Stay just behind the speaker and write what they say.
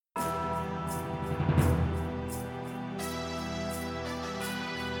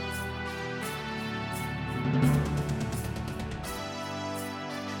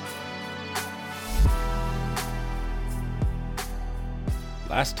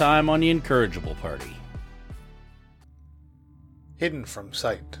Last time on the Incorrigible Party. Hidden from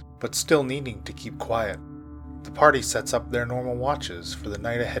sight, but still needing to keep quiet, the party sets up their normal watches for the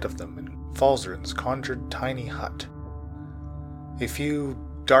night ahead of them in Falzarin's conjured tiny hut. A few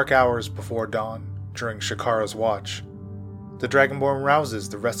dark hours before dawn, during Shakara's watch, the Dragonborn rouses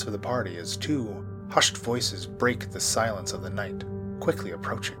the rest of the party as two hushed voices break the silence of the night, quickly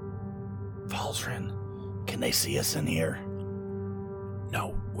approaching. Falzarin, can they see us in here?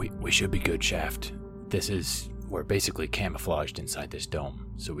 No, we should be good, Shaft. We're basically camouflaged inside this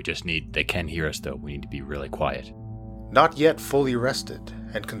dome, so they can hear us though, we need to be really quiet. Not yet fully rested,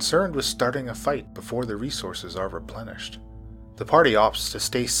 and concerned with starting a fight before the resources are replenished, the party opts to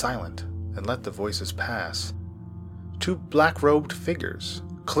stay silent and let the voices pass. Two black-robed figures,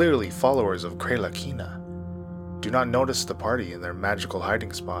 clearly followers of Krelakina, do not notice the party in their magical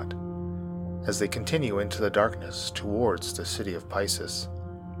hiding spot, as they continue into the darkness towards the city of Pisces.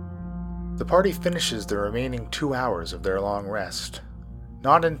 The party finishes the remaining 2 hours of their long rest,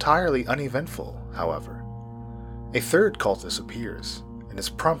 not entirely uneventful, however. A third cultist appears, and is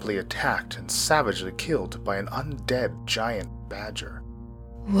promptly attacked and savagely killed by an undead giant badger.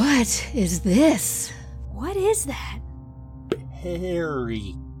 What is this? What is that?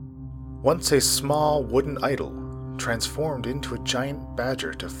 Harry. Once a small wooden idol, transformed into a giant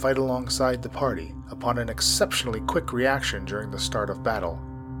badger to fight alongside the party upon an exceptionally quick reaction during the start of battle.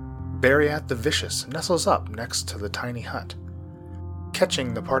 Bariat the Vicious nestles up next to the tiny hut,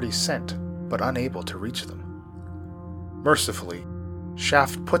 catching the party's scent, but unable to reach them. Mercifully,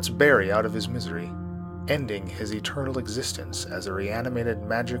 Shaft puts Barry out of his misery, ending his eternal existence as a reanimated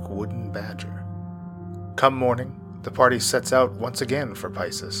magic wooden badger. Come morning, the party sets out once again for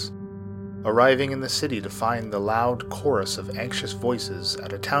Pisces, arriving in the city to find the loud chorus of anxious voices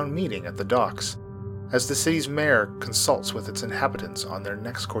at a town meeting at the docks, as the city's mayor consults with its inhabitants on their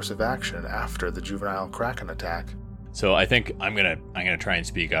next course of action after the juvenile Kraken attack. So I think I'm gonna try and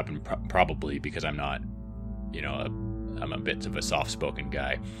speak up, and probably because I'm not, I'm a bit of a soft-spoken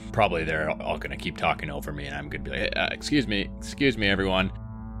guy. Probably they're all gonna keep talking over me, and I'm gonna be like, hey, excuse me, everyone,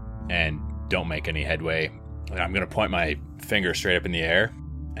 and don't make any headway. And I'm gonna point my finger straight up in the air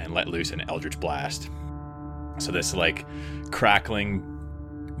and let loose an Eldritch Blast. So this crackling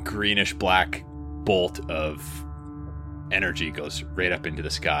greenish black bolt of energy goes right up into the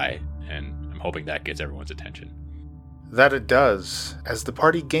sky, and I'm hoping that gets everyone's attention. That it does, as the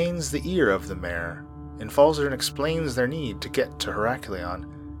party gains the ear of the mayor, and Falzarin explains their need to get to Heracleon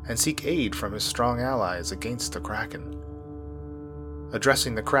and seek aid from his strong allies against the Kraken.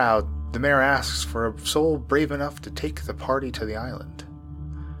 Addressing the crowd, the mayor asks for a soul brave enough to take the party to the island.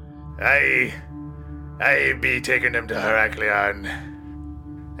 I be taking them to Heracleon.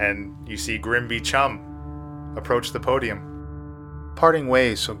 And you see Grimby Chum approach the podium, parting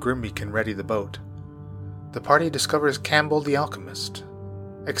ways so Grimby can ready the boat. The party discovers Campbell the Alchemist,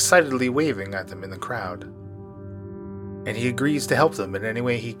 excitedly waving at them in the crowd, and he agrees to help them in any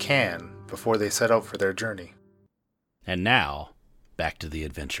way he can before they set out for their journey. And now, back to the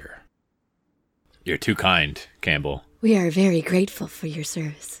adventure. You're too kind, Campbell. We are very grateful for your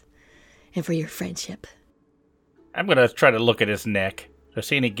service and for your friendship. I'm gonna try to look at his neck. Do I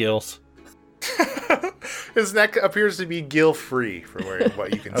see any gills? His neck appears to be gill-free, from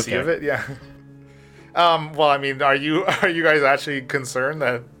what you can see of it. Yeah. Well, I mean, are you guys actually concerned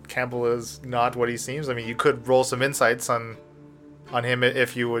that Campbell is not what he seems? I mean, you could roll some insights on him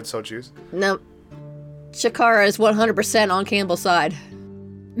if you would so choose. No. Shakara is 100% on Campbell's side.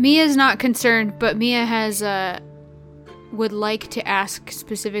 Mia's not concerned, but Mia would like to ask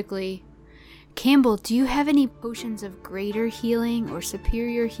specifically, Campbell, do you have any potions of greater healing or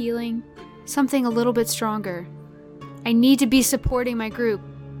superior healing? Something a little bit stronger. I need to be supporting my group.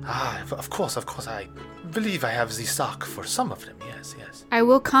 Of course. I believe I have the stock for some of them, yes. I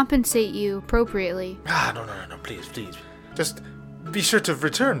will compensate you appropriately. No, please. Just be sure to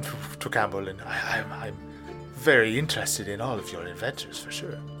return to Campbell, and I'm very interested in all of your adventures, for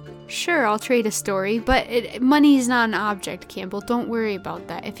sure. Sure, I'll trade a story, but money's not an object, Campbell. Don't worry about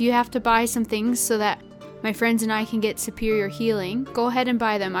that. If you have to buy some things so that my friends and I can get superior healing, go ahead and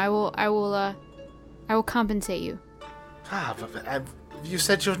buy them. I will compensate you. But you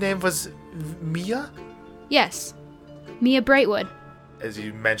said your name was Mia? Yes, Mia Brightwood. As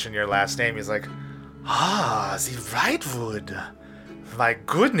you mention your last name, he's like, the Brightwood. My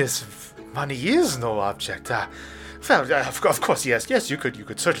goodness, money is no object. Well, of course, yes, you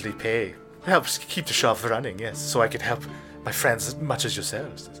could certainly pay. Help keep the shop running, yes, so I can help my friends as much as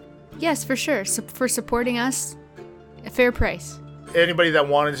yourselves. Yes, for sure. For supporting us, a fair price. Anybody that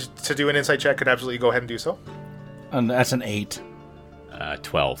wanted to do an insight check could absolutely go ahead and do so. And that's an 8.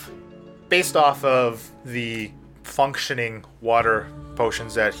 12. Based off of the functioning water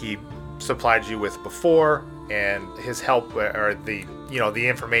potions that he supplied you with before, and his help, or the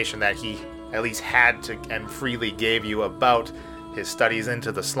information that he at least had to and freely gave you about his studies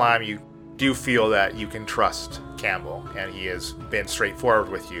into the slime, you do feel that you can trust Campbell, and he has been straightforward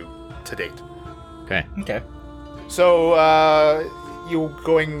with you to date. Okay. Okay. So, you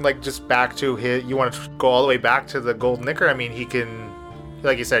going just back to you want to go all the way back to the Golden Knicker? I mean, he can,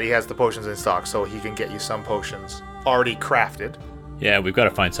 like you said, he has the potions in stock, so he can get you some potions already crafted. Yeah, we've got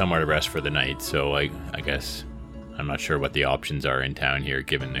to find somewhere to rest for the night, so I guess I'm not sure what the options are in town here,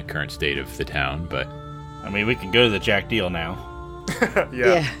 given the current state of the town, but... I mean, we can go to the Jack Deal now.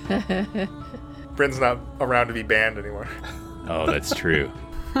 Yeah. Bryn's not around to be banned anymore. Oh, that's true.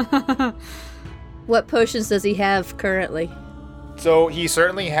 What potions does he have currently? So he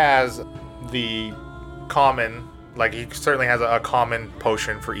certainly has the common, he certainly has a common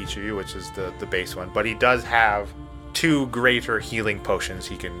potion for each of you, which is the base one. But he does have 2 greater healing potions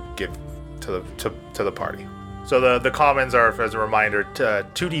he can give to the party. So the commons are, as a reminder,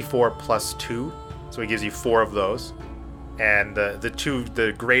 2d4 plus 2. So he gives you 4 of those. And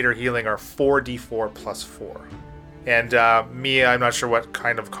the greater healing are 4d4 plus 4. And Mia, I'm not sure what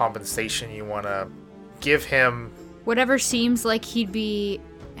kind of compensation you want to give him. Whatever seems like he'd be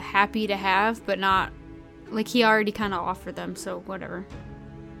happy to have, but not... he already kind of offered them, so whatever.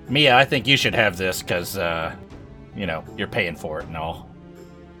 Mia, I think you should have this, because, you're paying for it and all.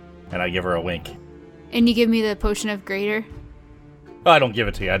 And I give her a wink. And you give me the potion of greater? Oh, I don't give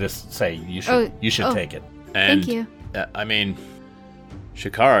it to you. I just say you should take it. And, thank you. I mean,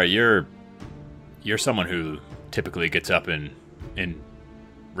 Shakara, you're someone who typically gets up and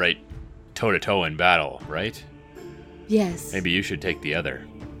right toe-to-toe in battle, right? Yes. Maybe you should take the other.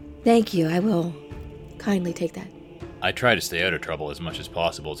 Thank you. I will kindly take that. I try to stay out of trouble as much as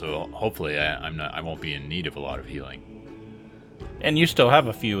possible, so hopefully I won't be in need of a lot of healing. And you still have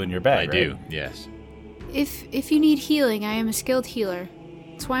a few in your bag, I right? do, yes. If you need healing, I am a skilled healer.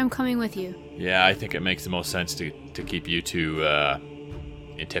 That's why I'm coming with you. Yeah, I think it makes the most sense to keep you two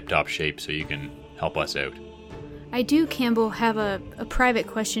in tip-top shape so you can help us out. I do, Campbell, have a private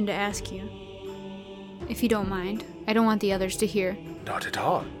question to ask you. If you don't mind. I don't want the others to hear. Not at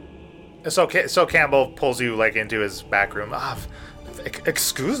all. So Campbell pulls you into his back room.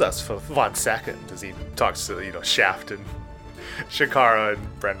 Excuse us for 1 second as he talks to Shaft and Shakara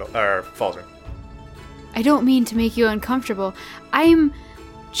and Brendel or Falzern. I don't mean to make you uncomfortable. I'm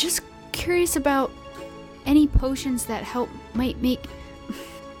just curious about any potions that might make...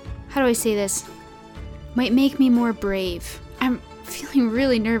 How do I say this? Might make me more brave. I'm feeling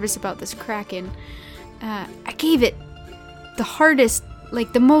really nervous about this Kraken. I gave it the hardest,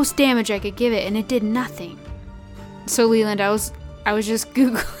 the most damage I could give it, and it did nothing. So Leland, I was just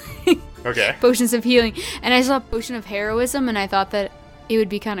Googling potions of healing, and I saw Potion of Heroism, and I thought that it would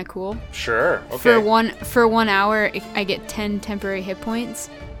be kind of cool. Sure. Okay. For 1 hour, I get 10 temporary hit points.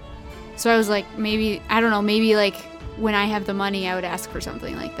 So I was maybe when I have the money, I would ask for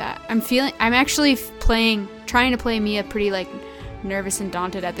something like that. I'm actually trying to play Mia pretty nervous and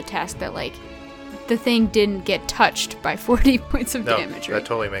daunted at the task that the thing didn't get touched by 40 points of damage, right? That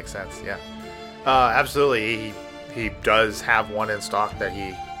totally makes sense, yeah. Absolutely, he does have one in stock that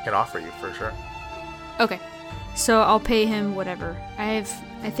he can offer you, for sure. Okay, so I'll pay him whatever. I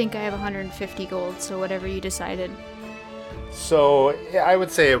think I have 150 gold, so whatever you decided. So, yeah, I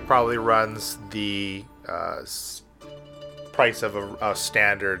would say it probably runs the price of a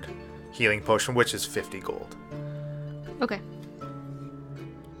standard healing potion, which is 50 gold. Okay.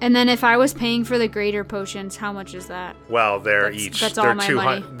 And then if I was paying for the greater potions, how much is that? Well, that's all my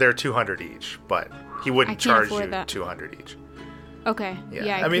money. They're 200 each, but he wouldn't charge you that. 200 each. Okay.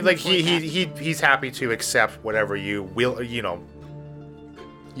 Yeah. I mean, he's happy to accept whatever you will,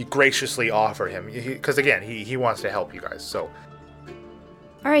 you graciously offer him, because again, he wants to help you guys. So.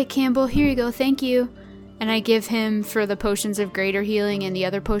 All right, Campbell, here you go. Thank you. And I give him, for the potions of greater healing and the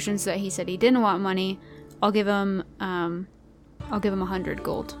other potions that he said he didn't want money, I'll give him 100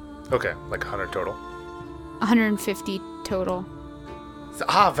 gold. Okay, 100 total. 150 total.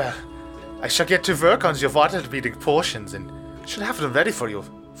 Well, I shall get to work on your water-breathing potions and should have them ready for you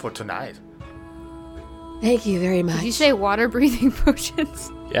for tonight. Thank you very much. Did you say water-breathing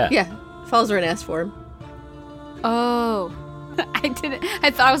potions? Yeah. Yeah, Falzern asked for him. Oh. I didn't.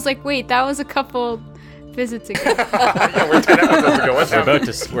 I was wait, that was a couple visits ago. Yeah, we're 10 episodes ago. What's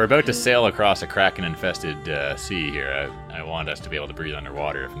happening? We're about to sail across a Kraken-infested sea here. I want us to be able to breathe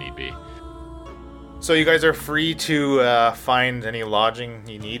underwater if need be. So you guys are free to find any lodging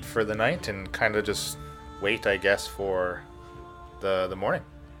you need for the night and kind of just wait, I guess, for the morning.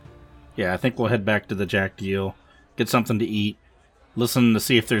 Yeah, I think we'll head back to the Jack Deal, get something to eat, listen to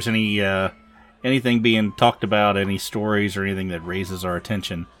see if there's any anything being talked about, any stories or anything that raises our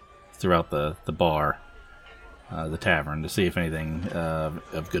attention throughout the bar, the tavern, to see if anything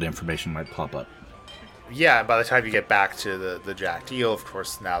of good information might pop up. Yeah, by the time you get back to the Jack Deal, of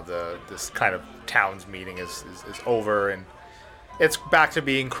course, now this kind of town's meeting is over, and it's back to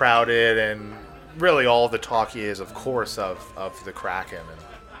being crowded, and really all the talk is, of course, of the Kraken.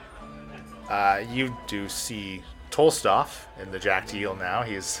 And you do see Tolstoff in the Jack Deal now.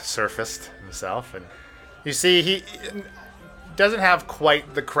 He's surfaced himself, and you see he doesn't have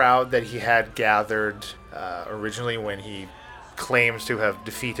quite the crowd that he had gathered originally when he claims to have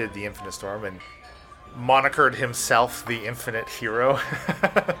defeated the Infinite Storm and monikered himself the Infinite Hero.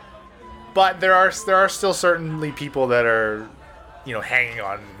 But there are still certainly people that are, hanging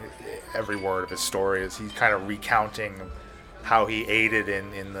on every word of his story as he's kind of recounting how he aided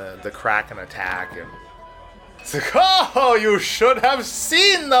in the Kraken attack. And it's like, oh, you should have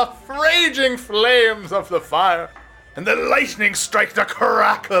seen the raging flames of the fire and the lightning strike the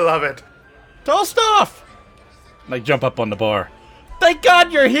crackle of it. Tolstoff! I jump up on the bar. Thank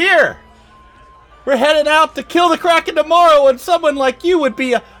God you're here! We're headed out to kill the Kraken tomorrow, and someone like you would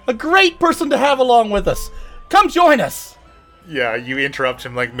be a great person to have along with us. Come join us! Yeah, you interrupt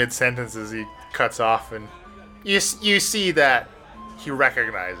him like mid-sentence as he cuts off, and you see that he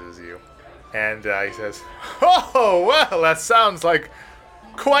recognizes you. And he says, oh, well, that sounds like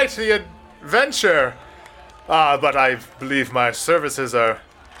quite the adventure. But I believe my services are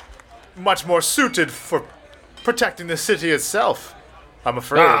much more suited for protecting the city itself, I'm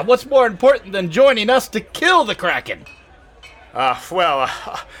afraid. What's more important than joining us to kill the Kraken? Well,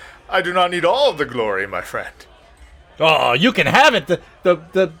 I do not need all of the glory, my friend. Oh, you can have it.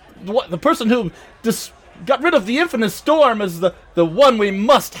 The person who just got rid of the Infinite Storm is the one we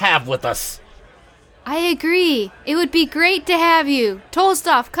must have with us. I agree. It would be great to have you.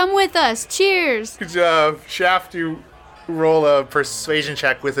 Tolstoff, come with us. Cheers. Good job. Shaft, you roll a persuasion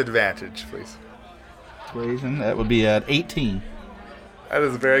check with advantage, please. Persuasion, that would be at 18. That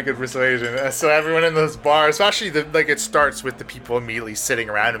is very good persuasion. So everyone in this bar, especially it starts with the people immediately sitting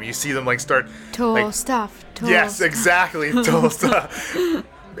around him. You see them start Tolstoff. Yes, exactly. Tolstoff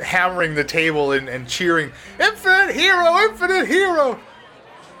hammering the table and cheering, "Infinite hero, infinite hero!"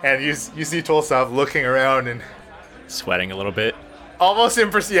 And you see Tolstoff looking around and Sweating a little bit. almost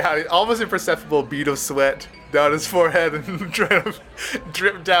imperceptible bead of sweat down his forehead and trying to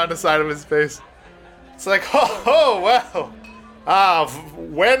drip down the side of his face. It's like, oh well.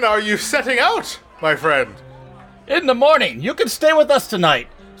 When are you setting out, my friend? In the morning. You can stay with us tonight,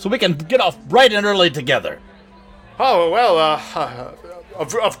 so we can get off bright and early together. Oh, well,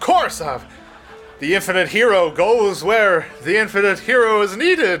 of course, the Infinite Hero goes where the Infinite Hero is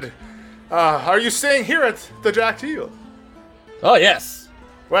needed. Are you staying here at the Jack Deal? Oh, yes.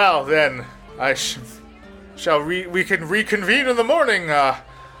 Well, then, we can reconvene in the morning.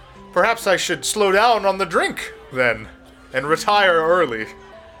 Perhaps I should slow down on the drink, then, and retire early.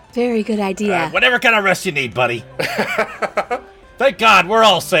 Very good idea. Whatever kind of rest you need, buddy. Thank God, we're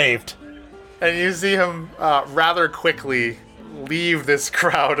all saved. And you see him rather quickly leave this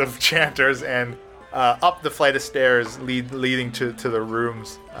crowd of chanters and up the flight of stairs leading to the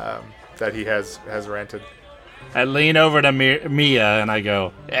rooms that he has rented. I lean over to Mia and I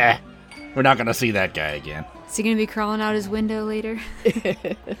go, we're not going to see that guy again. Is he going to be crawling out his window later?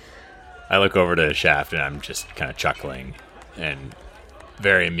 I look over to Shaft and I'm just kind of chuckling and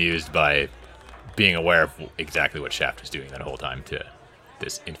very amused by being aware of exactly what Shaft was doing that whole time to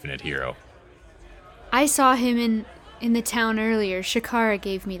this Infinite Hero. I saw him in the town earlier. Shakara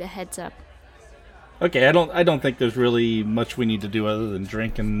gave me the heads up. Okay, I don't think there's really much we need to do other than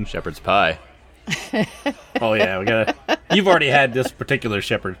drink and... Shepherd's pie. Oh yeah, we gotta... You've already had this particular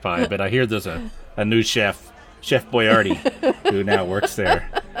shepherd's pie, but I hear there's a new chef, Chef Boyardee, who now works there.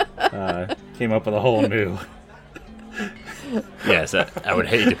 Came up with a whole new... Yes, I would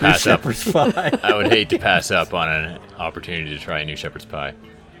hate to pass up. Shepherd's pie. I would hate to pass up on an opportunity to try a new shepherd's pie.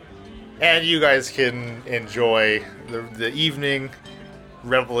 And you guys can enjoy the evening,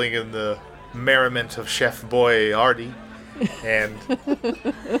 reveling in the merriment of Chef Boyardee, and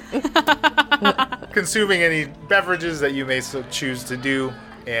consuming any beverages that you may so choose to do,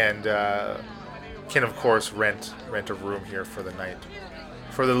 and can of course rent a room here for the night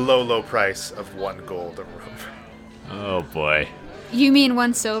for the low price of 1 gold a room. Oh boy. You mean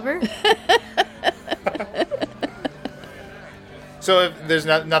 1 silver? So if there's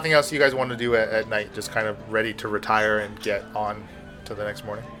nothing else you guys want to do at night, just kind of ready to retire and get on to the next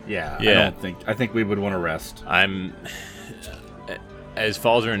morning? Yeah. Yeah. I think we would want to rest. I'm as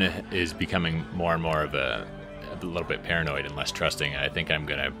Falzarin is becoming more and more of a little bit paranoid and less trusting, I think I'm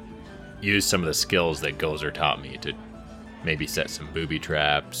gonna use some of the skills that Gozer taught me to maybe set some booby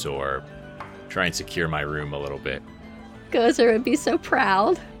traps or try and secure my room a little bit. Gozer would be so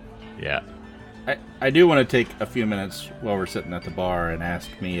proud. Yeah. I do want to take a few minutes while we're sitting at the bar and ask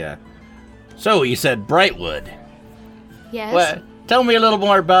Mia. So you said Brightwood. Yes. Well, tell me a little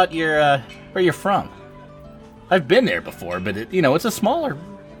more about your where you're from. I've been there before, but it's a smaller,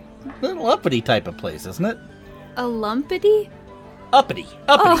 little uppity type of place, isn't it? A lumpity? Uppity,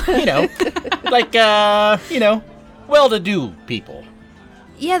 like well-to-do people.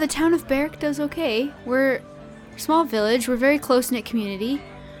 Yeah, the town of Berrick does okay. We're a small village. We're a very close-knit community.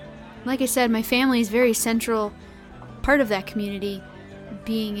 Like I said, my family is very central part of that community,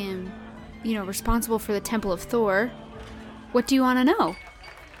 being responsible for the Temple of Thor. What do you want to know?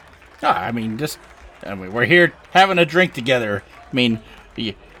 We're here having a drink together. You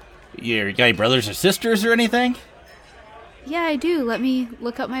got any brothers or sisters or anything? Yeah, I do. Let me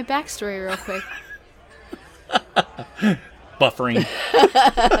look up my backstory real quick. Buffering.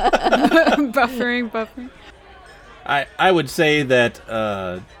 Buffering. I would say that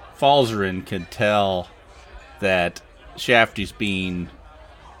Falzarin can tell that Shafty's being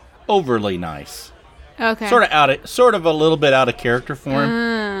overly nice. Okay. Sort of a little bit out of character for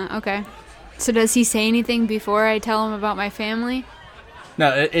him. Okay. So does he say anything before I tell him about my family?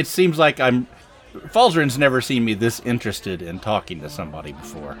 No, it seems like Falzarin's never seen me this interested in talking to somebody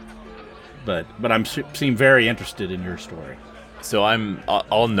before. But I'm seem very interested in your story. So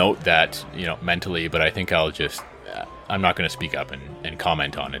I'll note that, mentally, but I think I'm not going to speak up and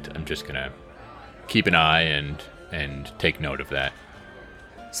comment on it. I'm just going to keep an eye and take note of that.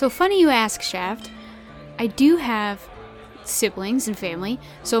 So funny you ask, Shaft. I do have siblings and family.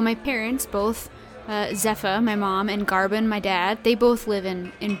 So my parents, both Zepha, my mom, and Garben, my dad, they both live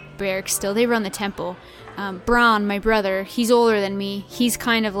in Berrick still. They run the temple. Bron, my brother, he's older than me. He's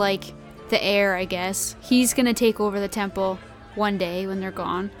kind of like the heir, I guess. He's going to take over the temple one day when they're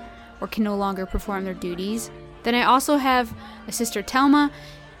gone or can no longer perform their duties. Then I also have a sister, Telma,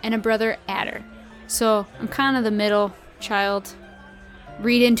 and a brother, Adder. So I'm kind of the middle child.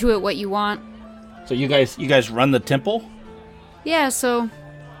 Read into it what you want. So you guys run the temple? Yeah, so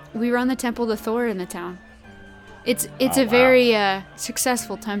we run the temple to Thor in the town. It's Oh, a very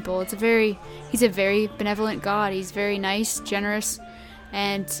successful temple. He's a very benevolent god. He's very nice, generous,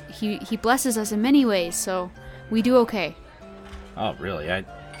 and he blesses us in many ways. So we do okay. Oh, really? I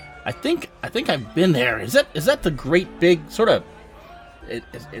think I've been there. Is that the great big sort of?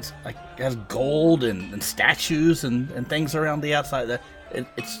 It's like it has gold and statues and things around the outside.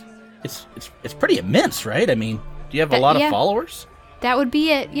 It's pretty immense, right? I mean, do you have a lot of followers? That would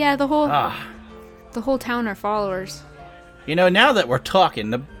be it. Yeah, the whole town are followers. Now that we're talking,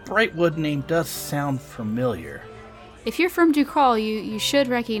 the Brightwood name does sound familiar. If you're from Dukrall, you should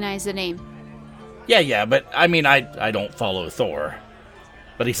recognize the name. Yeah, but I mean, I don't follow Thor,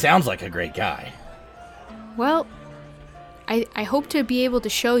 but he sounds like a great guy. Well, I hope to be able to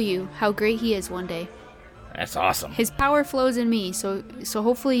show you how great he is one day. That's awesome. His power flows in me, so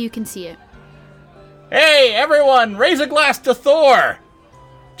hopefully you can see it. Hey, everyone, raise a glass to Thor!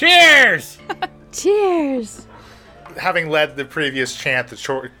 Cheers! Cheers! Having led the previous chant,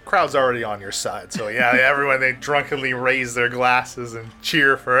 the crowd's already on your side. So yeah, everyone, they drunkenly raise their glasses and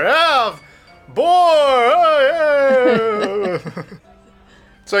cheer for boy! Oh, yeah!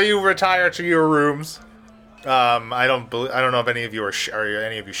 So you retire to your rooms. I don't know if any of you are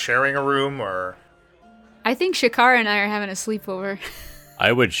any of you sharing a room or. I think Shakara and I are having a sleepover.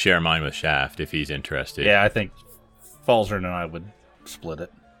 I would share mine with Shaft if he's interested. Yeah, I think Falzarin and I would split it.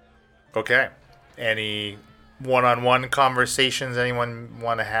 Okay. Any one-on-one conversations anyone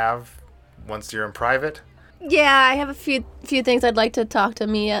want to have once you're in private? Yeah, I have a few things I'd like to talk to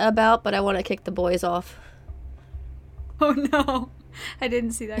Mia about, but I want to kick the boys off. Oh no, I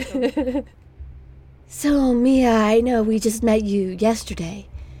didn't see that coming. So, Mia, I know we just met you yesterday.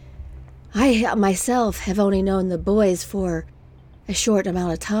 I myself have only known the boys for a short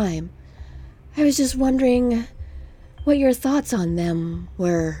amount of time. I was just wondering what your thoughts on them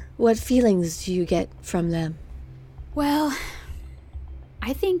were. What feelings do you get from them? Well,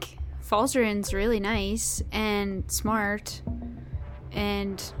 I think Falzarin's really nice and smart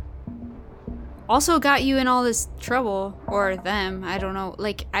and also got you in all this trouble, or them, I don't know.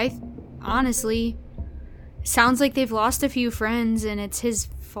 Like, I honestly, sounds like they've lost a few friends and it's his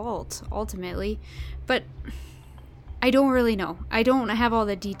fault, ultimately. But I don't really know. I don't have all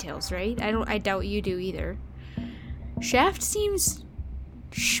the details, right? I doubt you do either. Shaft seems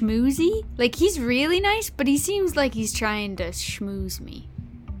schmoozy. Like, he's really nice, but he seems like he's trying to schmooze me.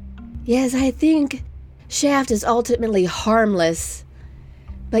 Yes, I think Shaft is ultimately harmless.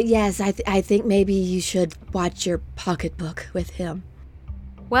 But yes, I think maybe you should watch your pocketbook with him.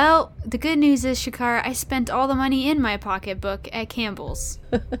 Well, the good news is, Shakara, I spent all the money in my pocketbook at Campbell's.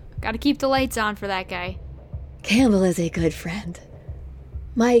 Gotta keep the lights on for that guy. Campbell is a good friend.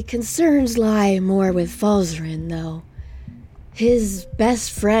 My concerns lie more with Falzarin, though. His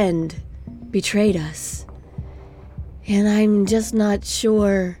best friend betrayed us. And I'm just not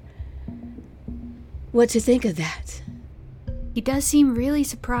sure what to think of that. He does seem really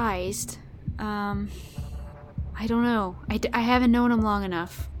surprised. I don't know. I haven't known him long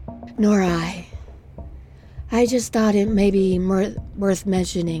enough. Nor I. I just thought it may be worth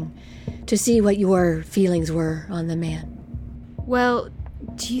mentioning to see what your feelings were on the man. Well,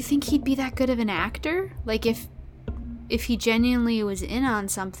 do you think he'd be that good of an actor? Like, if he genuinely was in on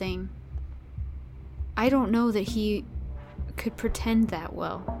something, I don't know that he could pretend that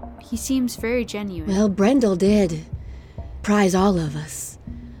well. He seems very genuine. Well, Brendel did prize all of us.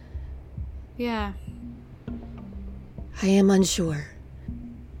 Yeah. I am unsure.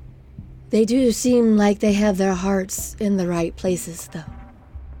 They do seem like they have their hearts in the right places, though.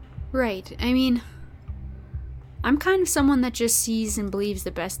 Right. I mean, I'm kind of someone that just sees and believes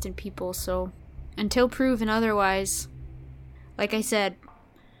the best in people, so until proven otherwise, like I said,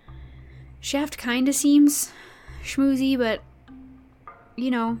 Shaft kind of seems schmoozy, but,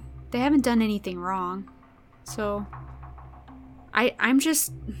 you know, they haven't done anything wrong. So, I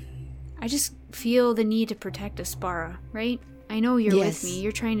just feel the need to protect Aspara, right? I know you're Yes. with me.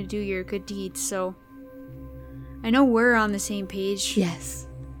 You're trying to do your good deeds, so I know we're on the same page. Yes.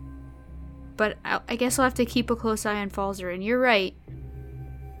 But I guess I'll have to keep a close eye on Falzarin. You're right.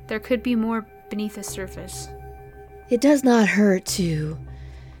 There could be more beneath the surface. It does not hurt to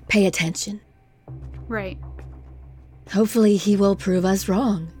pay attention. Right. Hopefully he will prove us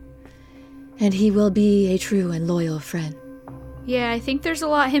wrong. And he will be a true and loyal friend. Yeah, I think there's a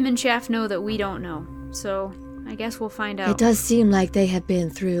lot him and Shaft know that we don't know. So, I guess we'll find out. It does seem like they have been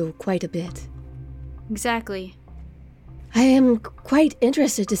through quite a bit. Exactly. I am quite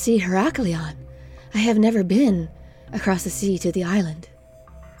interested to see Heraklion. I have never been across the sea to the island.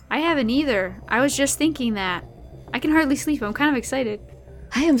 I haven't either. I was just thinking that. I can hardly sleep. I'm kind of excited.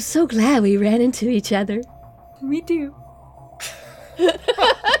 I am so glad we ran into each other. Me too.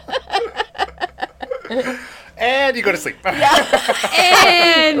 And you go to sleep.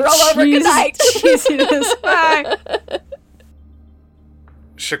 And Roll over, good night. Jesus. Bye.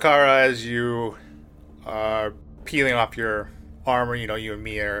 Shakara, as you are peeling off your armor, you and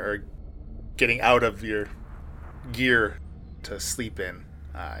Mia are getting out of your gear to sleep in.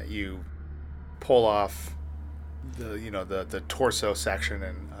 You pull off the torso section,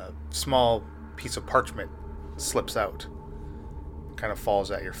 and a small piece of parchment slips out, kind of falls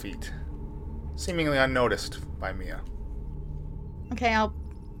at your feet, seemingly unnoticed by Mia. Okay, I'll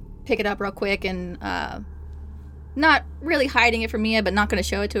pick it up real quick and not really hiding it from Mia, but not going to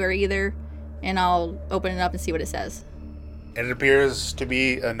show it to her either. And I'll open it up and see what it says. And it appears to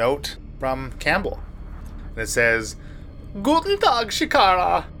be a note from Campbell. And it says, "Guten Tag,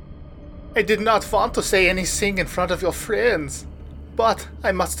 Shikara. I did not want to say anything in front of your friends, but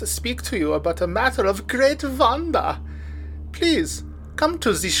I must speak to you about a matter of great wonder. Please, come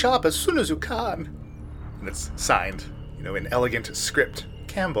to the shop as soon as you can." And it's signed, in elegant script,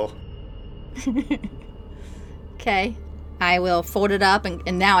 Campbell. Okay. I will fold it up,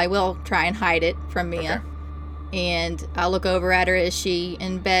 and now I will try and hide it from Mia. Okay. And I'll look over at her. Is she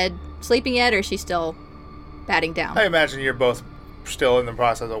in bed sleeping yet, or is she still batting down? I imagine you're both still in the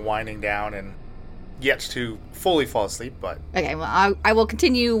process of winding down and yet to fully fall asleep, but... Okay, well, I will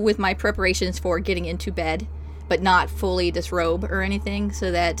continue with my preparations for getting into bed, but not fully disrobe or anything,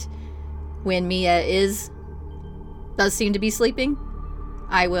 so that when Mia does seem to be sleeping,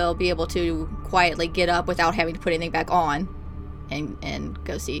 I will be able to quietly get up without having to put anything back on and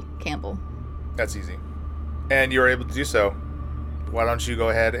go see Campbell. That's easy. And you're able to do so. Why don't you go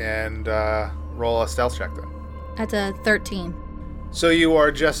ahead and roll a stealth check then? That's a 13. So you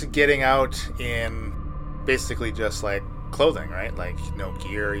are just getting out in basically just like clothing, right? Like no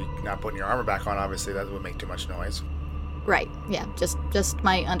gear, you're not putting your armor back on, obviously that would make too much noise. Right, yeah, just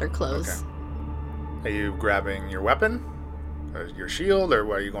my underclothes. Okay. Are you grabbing your weapon? Or your shield? Or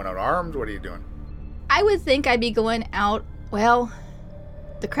are you going out armed? What are you doing? I would think I'd be going out, well,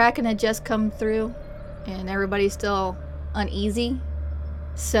 the Kraken had just come through, and everybody's still uneasy.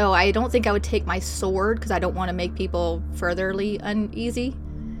 So I don't think I would take my sword, because I don't want to make people furtherly uneasy.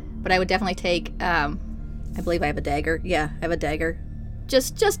 But I would definitely take, I believe I have a dagger. Yeah, I have a dagger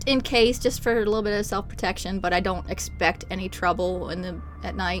just in case, just for a little bit of self-protection, but I don't expect any trouble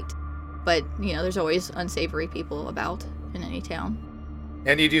at night. But, there's always unsavory people about in any town.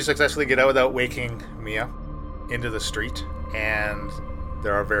 And you do successfully get out without waking Mia into the street, and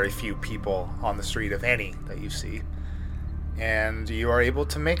there are very few people on the street, if any, that you see. And you are able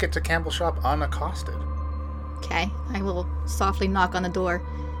to make it to Campbell's shop unaccosted. Okay, I will softly knock on the door.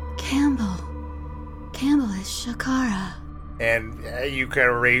 Campbell is Shakara. And you kind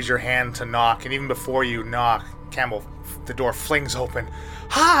of raise your hand to knock, and even before you knock, Campbell, the door flings open.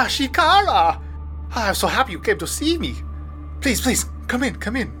 Ah, Shikara! I'm so happy you came to see me. Please, come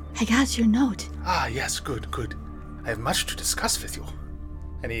in. I got your note. Ah, yes, good. I have much to discuss with you.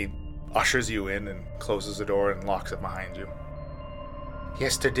 And he ushers you in and closes the door and locks it behind you.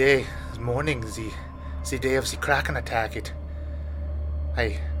 Yesterday morning, the day of the Kraken attack,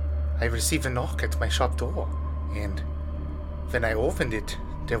 I received a knock at my shop door, and when I opened it,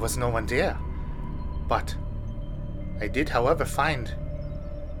 there was no one there. But I did, however, find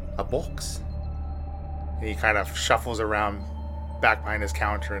a box. And he kind of shuffles around back behind his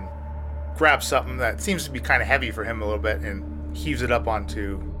counter and grabs something that seems to be kind of heavy for him a little bit and heaves it up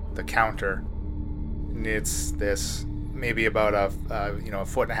onto the counter. And it's this maybe about a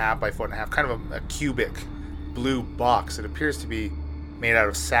 1.5 by 4.5, kind of a cubic blue box. It appears to be made out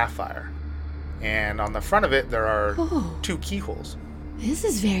of sapphire. And on the front of it, there are 2 keyholes. This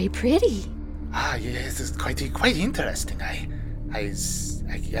is very pretty. Ah, yes, it's quite interesting. I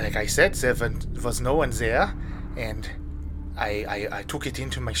like I said, there was no one there, and I took it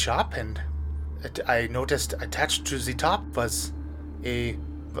into my shop, and I noticed attached to the top was a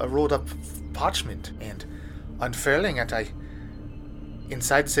rolled up parchment, and unfurling it,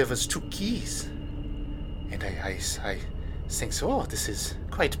 inside there was 2 keys, and I think, oh, this is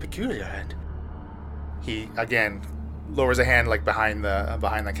quite peculiar, and he again lowers a hand like behind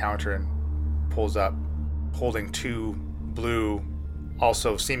the counter and pulls up, holding 2 blue,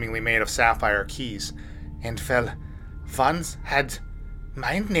 also seemingly made of sapphire keys, and one had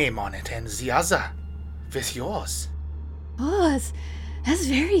my name on it, and the other with yours. Oh, that's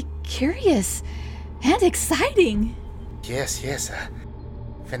very curious and exciting. Yes.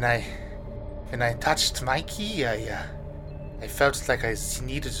 When I touched my key, I felt like I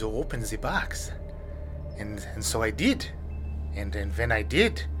needed to open the box, and so I did, and when I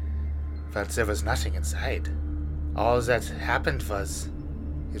did, but there was nothing inside. All that happened was,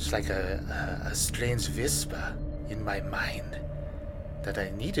 it's like a strange whisper in my mind that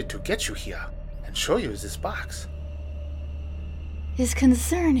I needed to get you here and show you this box. Is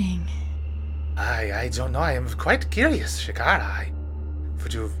concerning. I don't know. I am quite curious, Shikara.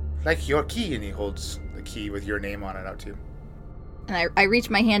 Would you like your key? And he holds the key with your name on it out to you. And I reach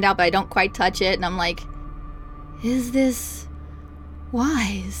my hand out, but I don't quite touch it, and I'm like, is this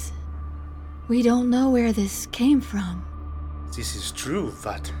wise? We don't know where this came from. This is true,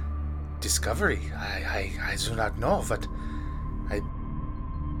 but discovery, I do not know, but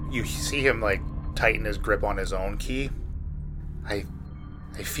you see him like tighten his grip on his own key. I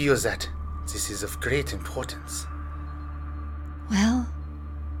feel that this is of great importance. Well,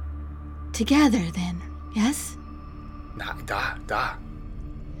 together then, yes? Da.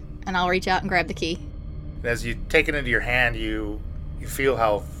 And I'll reach out and grab the key. And as you take it into your hand, you feel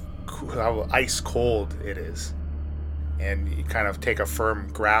how ice cold it is. And you kind of take a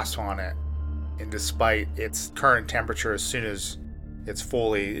firm grasp on it. And despite its current temperature, as soon as it's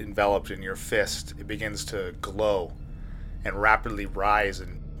fully enveloped in your fist, it begins to glow and rapidly rise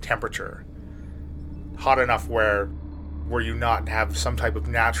in temperature. Hot enough where were you not have some type of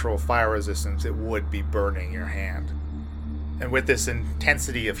natural fire resistance, it would be burning your hand. And with this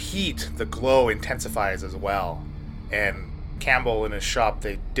intensity of heat, the glow intensifies as well. And Campbell and his shop,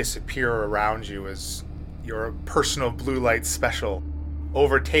 they disappear around you as your personal blue light special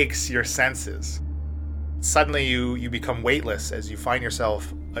overtakes your senses. Suddenly you become weightless as you find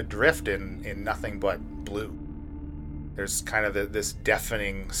yourself adrift in nothing but blue. There's kind of this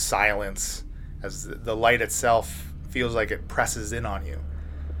deafening silence as the light itself feels like it presses in on you.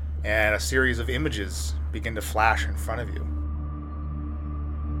 And a series of images begin to flash in front of you.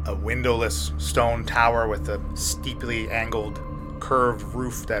 A windowless stone tower with a steeply angled, curved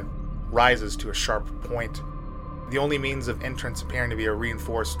roof that rises to a sharp point. The only means of entrance appearing to be a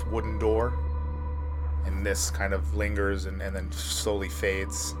reinforced wooden door. And this kind of lingers and then slowly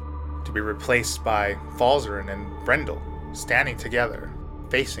fades, to be replaced by Falzarin and Brendel, standing together,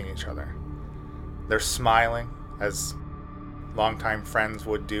 facing each other. They're smiling, as longtime friends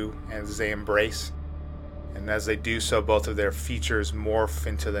would do, as they embrace. And as they do so, both of their features morph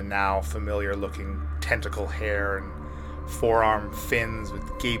into the now familiar-looking tentacle hair and forearm fins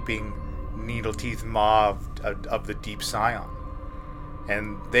with gaping needle teeth maw of the deep scion.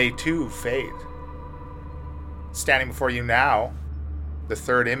 And they too fade. Standing before you now, the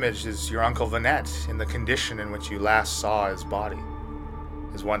third image is your Uncle Vanette in the condition in which you last saw his body.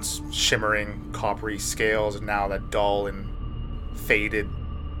 His once shimmering, coppery scales are now that dull and faded,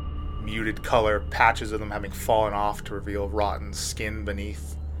 muted color, patches of them having fallen off to reveal rotten skin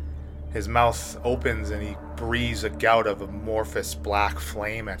beneath. His mouth opens and he breathes a gout of amorphous black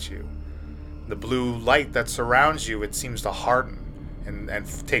flame at you. The blue light that surrounds you, it seems to harden and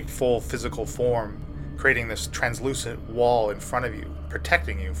take full physical form, creating this translucent wall in front of you,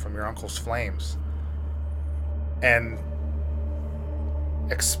 protecting you from your uncle's flames. And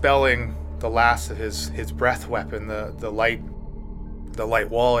expelling the last of his breath weapon, the light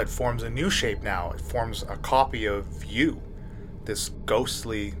wall, it forms a new shape now. It forms a copy of you, this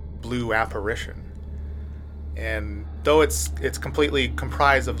ghostly blue apparition. And though it's completely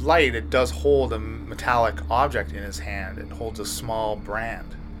comprised of light, it does hold a metallic object in his hand. It holds a small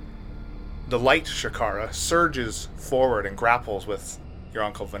brand. The light Shakara surges forward and grapples with your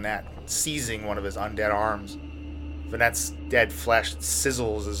Uncle Vanette, seizing one of his undead arms. Vanette's dead flesh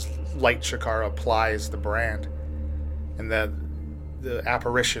sizzles as light Shakara applies the brand. And the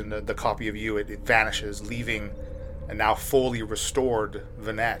apparition, the copy of you, it vanishes, leaving a now fully restored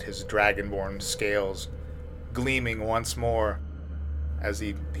Vanette, his dragonborn scales gleaming once more as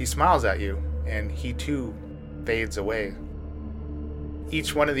he smiles at you, and he too fades away.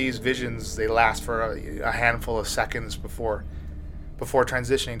 Each one of these visions, they last for a handful of seconds before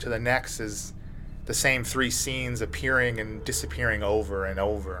transitioning to the next, is the same three scenes appearing and disappearing over and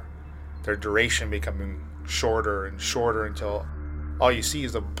over, their duration becoming shorter and shorter until all you see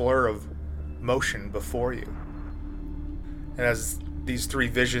is a blur of motion before you. And as these three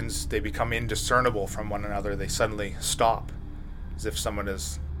visions, they become indiscernible from one another, they suddenly stop, as if someone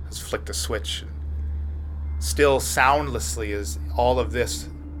has flicked a switch. Still soundlessly is all of this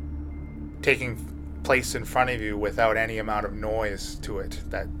taking place in front of you without any amount of noise to it.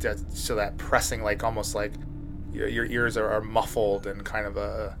 That pressing, like almost like your ears are muffled and kind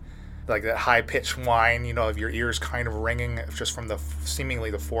of like that high-pitched whine, of your ears kind of ringing just from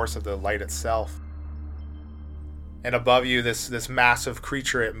seemingly the force of the light itself. And above you, this massive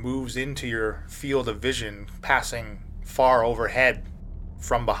creature, it moves into your field of vision, passing far overhead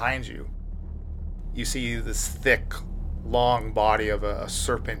from behind you. You see this thick, long body of a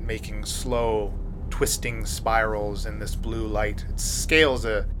serpent making slow, twisting spirals in this blue light. It scales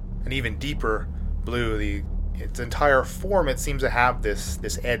an even deeper blue. Its entire form, it seems to have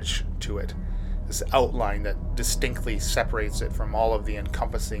this edge to it, this outline that distinctly separates it from all of the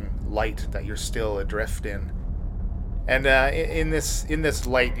encompassing light that you're still adrift in. And in this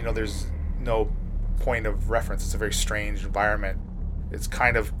light, there's no point of reference. It's a very strange environment. It's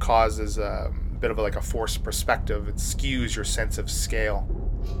kind of causes a bit of a forced perspective. It skews your sense of scale.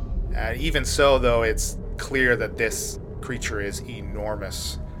 Even so, though, it's clear that this creature is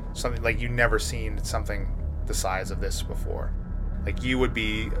enormous. Something like you've never seen something the size of this before. Like you would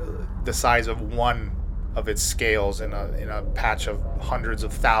be the size of one of its scales in a patch of hundreds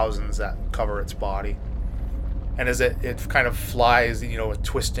of thousands that cover its body. And as it kind of flies,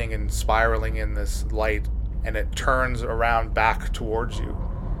 twisting and spiraling in this light, and it turns around back towards you,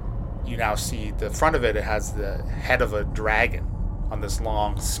 you now see the front of it. It has the head of a dragon on this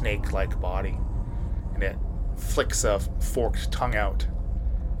long snake-like body, and it flicks a forked tongue out,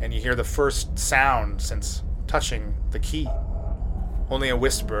 and you hear the first sound since touching the key. Only a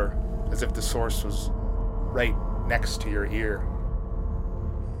whisper, as if the source was right next to your ear.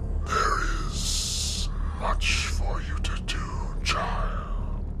 There is much for you to do, child.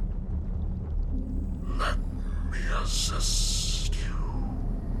 Let me assist you.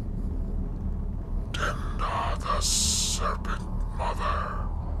 Tendar, the serpent mother,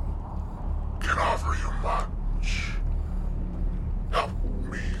 can offer you much. Help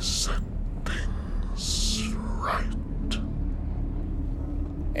me set things right.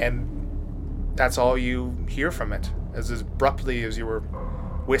 And that's all you hear from it. As abruptly as you were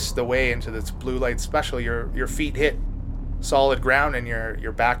whisked away into this blue light special, your feet hit solid ground and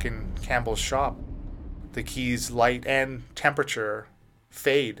you're back in Campbell's shop. The key's light and temperature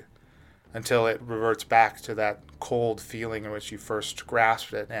fade until it reverts back to that cold feeling in which you first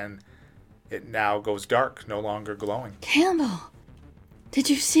grasped it, and it now goes dark, no longer glowing. Campbell, did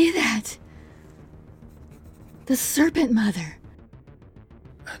you see that? The serpent mother.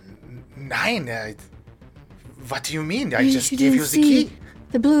 Nine? What do you mean? I just gave you the key.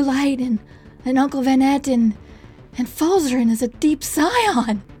 The blue light and Uncle Vanette and Falzarin is a deep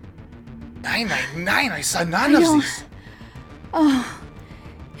scion. Nine, I saw none of these. Oh,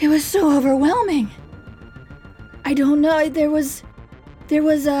 it was so overwhelming. I don't know, there was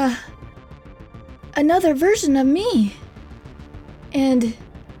another version of me. And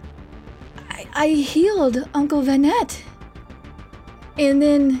I healed Uncle Vanette. And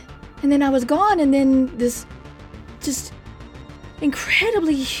then I was gone, and then this just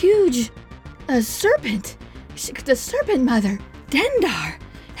incredibly huge serpent, the serpent mother, Dendar.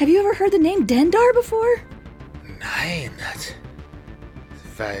 Have you ever heard the name Dendar before? Nein, that's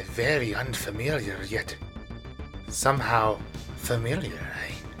very unfamiliar, yet somehow familiar.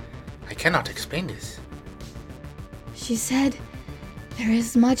 I cannot explain this. She said there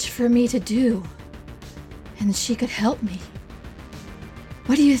is much for me to do, and she could help me.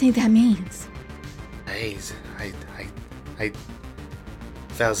 What do you think that means?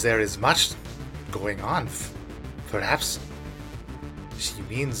 Well, there is much going on. Perhaps she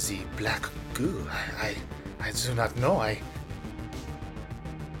means the black goo. I do not know.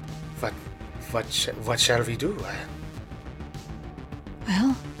 What shall we do?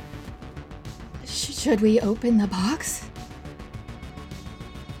 Well, should we open the box?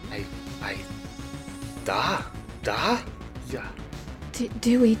 Yeah.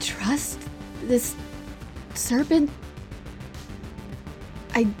 Do we trust this serpent?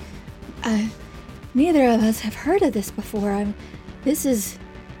 Neither of us have heard of this before. This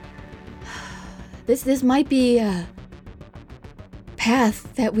might be a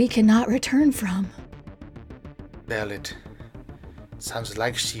path that we cannot return from. Well, it sounds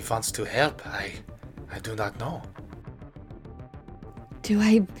like she wants to help. I do not know. Do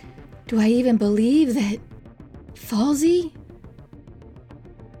I even believe that Falsey?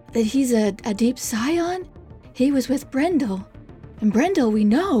 That he's a deep scion? He was with Brendel, and Brendel we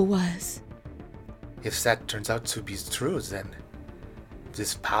know was. If that turns out to be true, then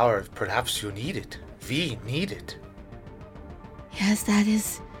this power, perhaps you need it. We need it. Yes, that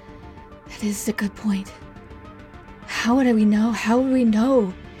is a good point. How would we know? How would we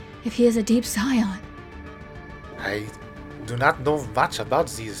know if he is a deep scion? I do not know much about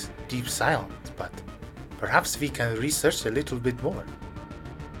these deep scions, but perhaps we can research a little bit more.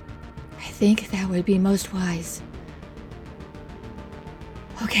 I think that would be most wise.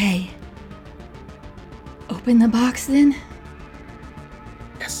 Okay. Open the box then?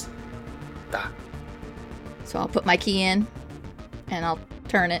 Yes. So I'll put my key in, and I'll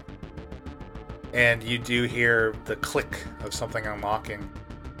turn it. And you do hear the click of something unlocking,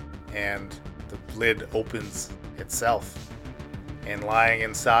 and the lid opens itself. And lying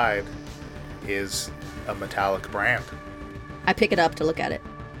inside is a metallic brand. I pick it up to look at it.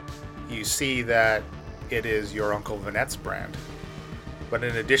 You see that it is your Uncle Vanette's brand. But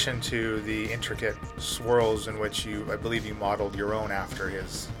in addition to the intricate swirls in which I believe you modeled your own after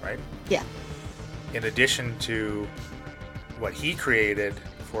his, right? Yeah. In addition to what he created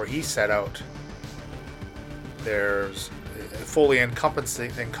before he set out, there's fully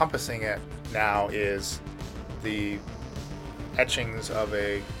encompassing it now is the etchings of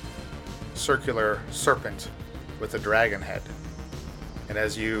a circular serpent with a dragon head. And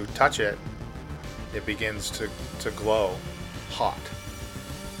as you touch it, it begins to glow hot.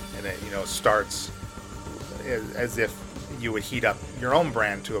 And it, starts as if you would heat up your own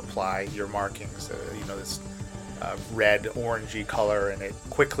brand to apply your markings. This red, orangey color, and it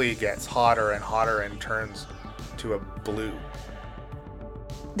quickly gets hotter and hotter and turns to a blue.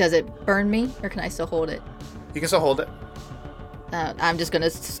 Does it burn me, or can I still hold it? You can still hold it. I'm just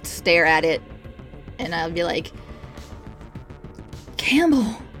gonna stare at it, and I'll be like,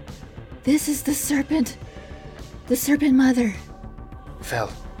 Campbell, this is the serpent mother.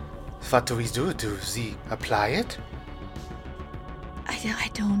 Well, what do we do? Do we apply it? I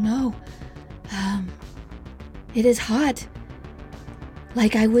don't know. It is hot,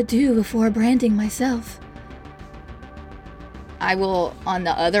 like I would do before branding myself. I will, on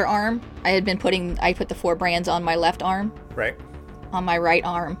the other arm, I put the 4 brands on my left arm. Right. On my right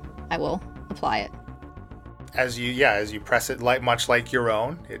arm, I will apply it. As you press it, much like your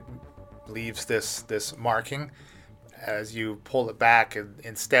own, it leaves this marking. As you pull it back,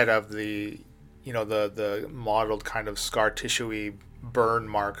 instead of the modeled kind of scar tissue-y burn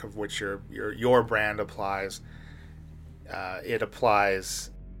mark of which your brand applies, it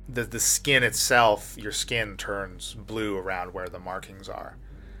applies the skin itself. Your skin turns blue around where the markings are,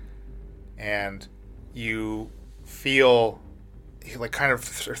 and you feel like kind of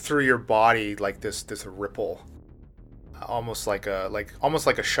through your body like this ripple, almost like a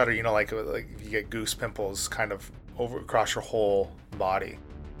shudder. Like you get goose pimples kind of over across your whole body,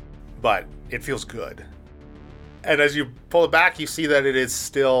 but it feels good. And as you pull it back, you see that it is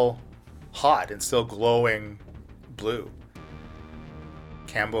still hot and still glowing blue.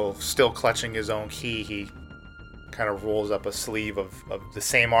 Campbell, still clutching his own key, he kind of rolls up a sleeve of the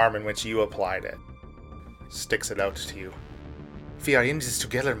same arm in which you applied it. Sticks it out to you. We are in this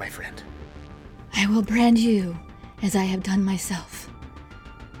together, my friend. I will brand you as I have done myself.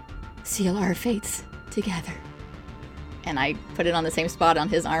 Seal our fates together. And I put it on the same spot on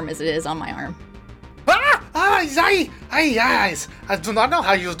his arm as it is on my arm. I do not know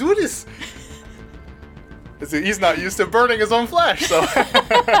how you do this. He's not used to burning his own flesh, so.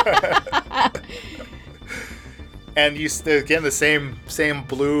 And you again the same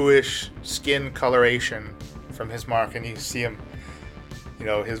bluish skin coloration from his mark, and you see him.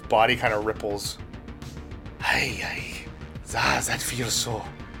 His body kind of ripples. That feels so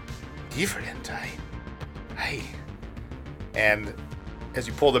different. And as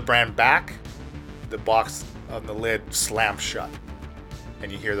you pull the brand back, the box on the lid slams shut,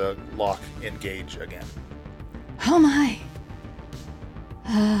 and you hear the lock engage again. Oh my.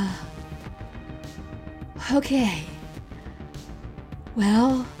 Okay.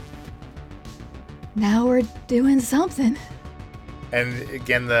 Well, now we're doing something. And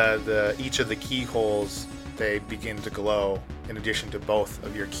again, the each of the keyholes, they begin to glow in addition to both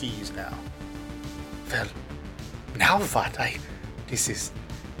of your keys now. Well, now what? This is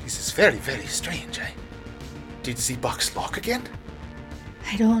very, very strange. Did the box lock again?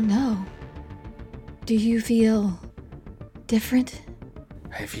 I don't know. Do you feel different?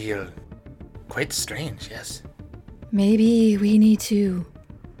 I feel quite strange, yes. Maybe we need to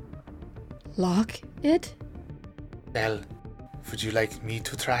lock it? Well, would you like me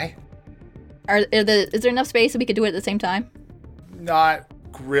to try? Is there enough space so we could do it at the same time? Not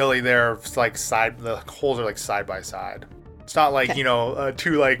really. They're like the holes are like side by side. It's not like,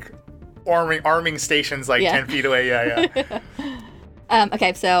 two like arming stations like 10 feet away. Yeah.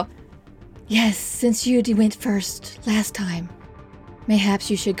 Okay, so. Yes, since you went first last time, mayhaps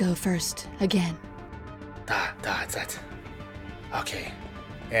you should go first again. That. Okay.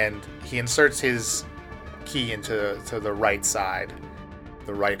 And he inserts his key into the right side,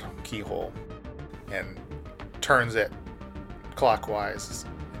 the right keyhole, and turns it clockwise.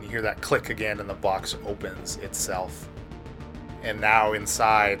 And you hear that click again, and the box opens itself. And now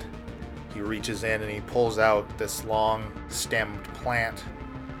inside, he reaches in and he pulls out this long-stemmed plant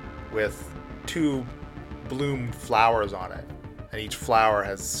with 2 bloomed flowers on it. And each flower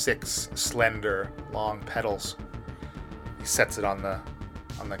has 6 slender, long petals. He sets it on the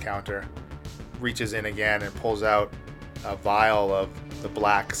counter, reaches in again and pulls out a vial of the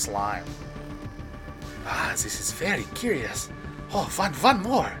black slime. This is very curious. Oh, one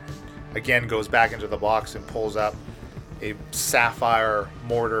more. Again goes back into the box and pulls up a sapphire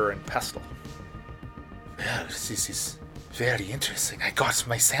mortar and pestle. Well, this is very interesting. I got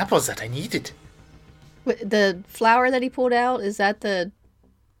my samples that I needed. The flower that he pulled out, is that the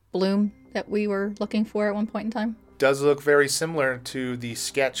bloom that we were looking for at one point in time? Does look very similar to the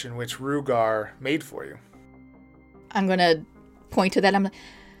sketch in which Rugar made for you. I'm going to point to that.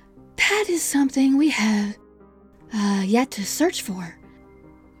 That is something we have yet to search for.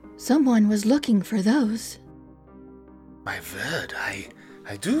 Someone was looking for those. My word, I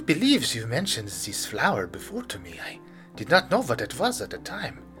do believe you mentioned this flower before to me. I did not know what it was at the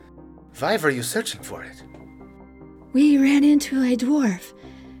time. Why were you searching for it? We ran into a dwarf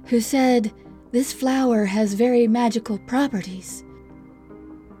who said this flower has very magical properties.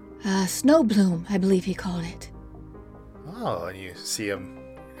 Snow bloom, I believe he called it. Oh, and you see him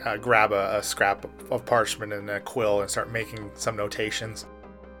grab a scrap of parchment and a quill and start making some notations.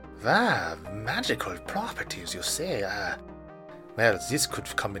 Magical properties, you say? Well, this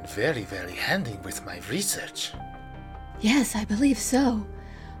could come in very, very handy with my research. Yes, I believe so.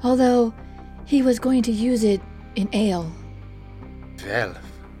 Although, he was going to use it in ale. Well,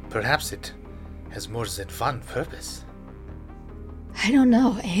 perhaps it has more than one purpose. I don't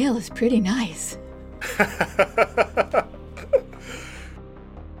know. Ale is pretty nice.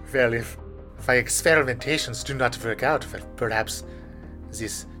 Well, if my experimentations do not work out, well, perhaps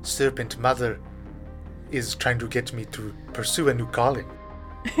this serpent mother is trying to get me to pursue a new calling.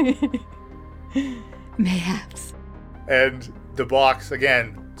 Mayhaps. And the box,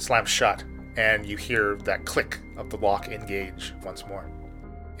 again, slams shut, and you hear that click of the lock engage once more.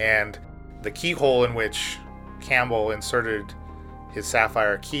 And the keyhole in which Campbell inserted his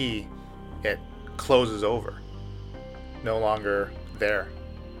sapphire key, it closes over. No longer there.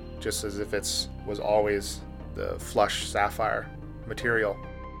 Just as if it was always the flush sapphire material.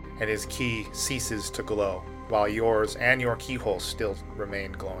 And his key ceases to glow, while yours and your keyhole still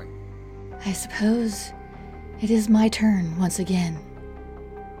remain glowing. I suppose it is my turn once again.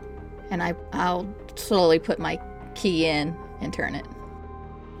 And I'll slowly put my key in and turn it.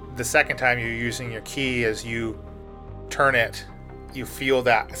 the second time you're using your key, as you turn it, you feel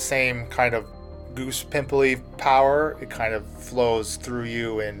that same kind of goose pimply power. It kind of flows through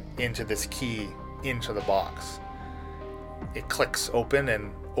you and into this key, into the box. It clicks open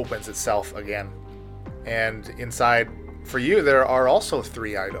and opens itself again. And inside, for you, there are also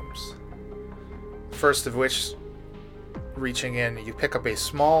 3 items. First of which, reaching in, you pick up a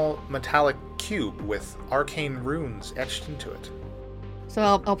small metallic cube with arcane runes etched into it. So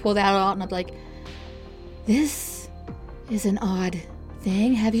I'll pull that out and I'll be like, This is an odd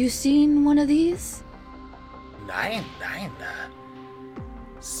thing. Have you seen one of these? Nein.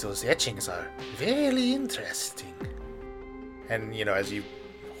 Those etchings are very interesting. And, as you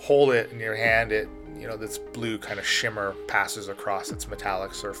hold it in your hand, it, this blue kind of shimmer passes across its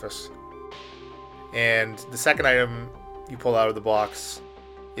metallic surface. And the second item you pull out of the box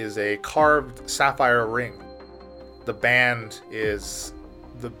is a carved sapphire ring. The band is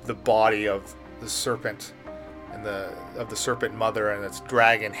the body of the serpent and of the serpent mother and its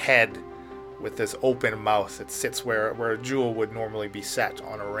dragon head with this open mouth. It sits where a jewel would normally be set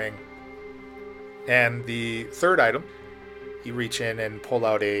on a ring. And the third item, you reach in and pull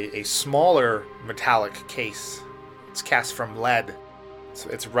out a smaller metallic case. It's cast from lead. So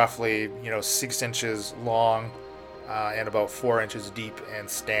it's roughly 6 inches long and about 4 inches deep, and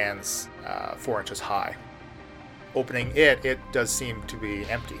stands 4 inches high. Opening it does seem to be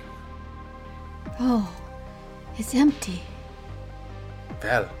empty. Oh, it's empty.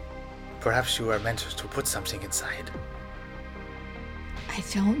 Well, perhaps you are meant to put something inside. I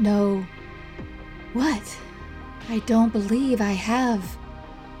don't know what. I don't believe I have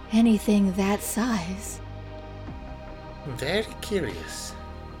anything that size. Very curious.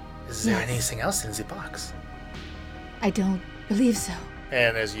 Is there anything else in the box? I don't believe so.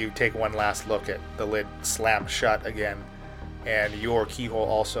 And as you take one last look at the lid, slams shut again, and your keyhole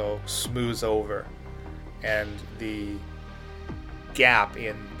also smooths over, and the gap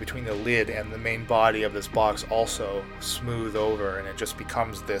in between the lid and the main body of this box also smooth over, and it just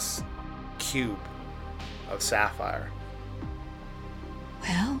becomes this cube of sapphire.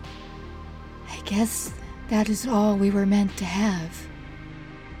 Well, I guess that is all we were meant to have.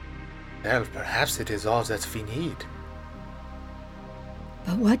 Well, perhaps it is all that we need.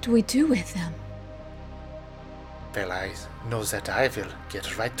 But what do we do with them? Well, I know that I will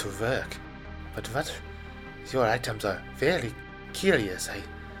get right to work. But your items are very curious. I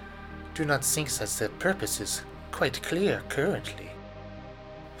do not think that the purpose is quite clear currently.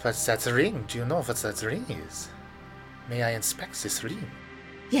 What's that ring? Do you know what that ring is? May I inspect this ring?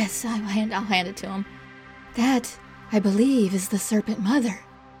 Yes, I'll hand it to him. That, I believe, is the Serpent Mother.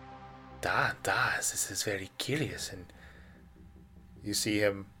 This is very curious. And you see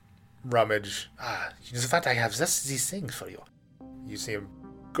him rummage. You know what? I have these things for you. You see him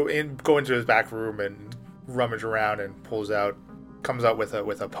go into his back room and rummage around and comes out with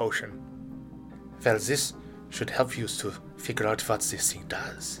a potion. Well, this should help you to figure out what this thing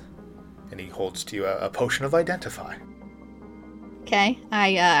does. And he holds to you a potion of Identify. Okay,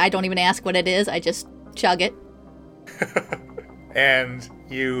 I don't even ask what it is. I just chug it. And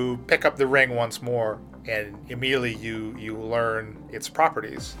you pick up the ring once more, and immediately you learn its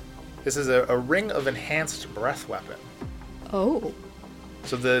properties. This is a ring of enhanced breath weapon. Oh.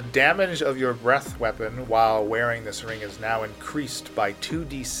 So the damage of your breath weapon while wearing this ring is now increased by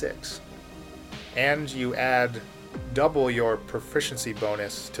 2d6. And you add double your proficiency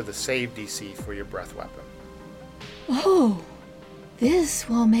bonus to the save DC for your breath weapon. Oh, this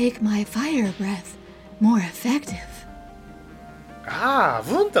will make my fire breath more effective.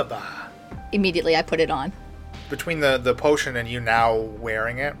 Wunderbar! Immediately I put it on. Between the potion and you now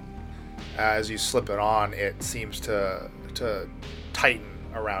wearing it, as you slip it on, it seems to tighten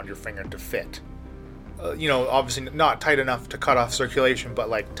around your finger to fit. Obviously not tight enough to cut off circulation,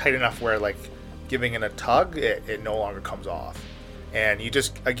 but tight enough where giving it a tug, it no longer comes off. And you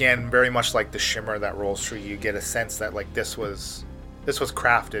just, again, very much like the shimmer that rolls through you, get a sense that this was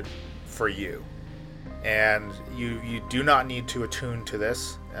crafted for you. And you do not need to attune to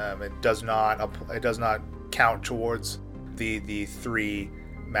this. It does not count towards the 3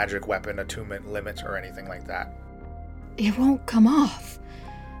 magic weapon attunement limit or anything like that. It won't come off,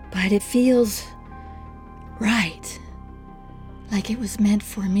 but it feels right, like it was meant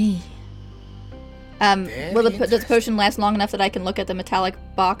for me. Does the potion last long enough that I can look at the metallic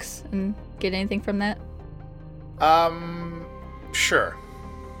box and get anything from that? Sure.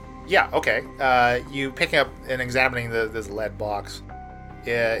 Yeah, okay. You picking up and examining this lead box,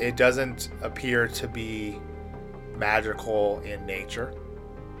 it doesn't appear to be magical in nature.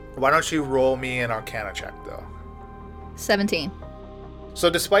 Why don't you roll me an Arcana check, though? 17. So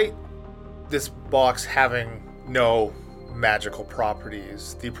despite this box having no magical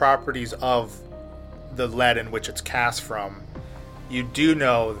properties, the properties of the lead in which it's cast from, you do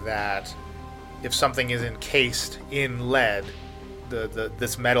know that if something is encased in lead,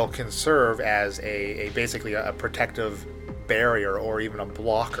 this metal can serve as basically a protective barrier or even a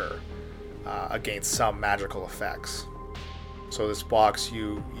blocker against some magical effects. So this box,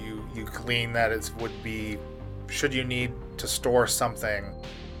 you glean that it would be, should you need to store something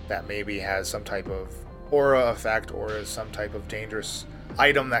that maybe has some type of aura effect or is some type of dangerous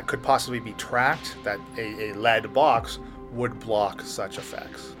item that could possibly be tracked, that a lead box would block such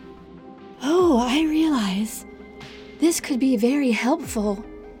effects. Oh, I realize. This could be very helpful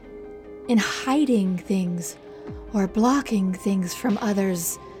in hiding things or blocking things from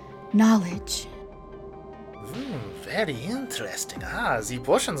others' knowledge. Very interesting. The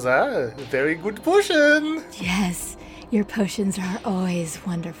potions are a very good potion. Yes, your potions are always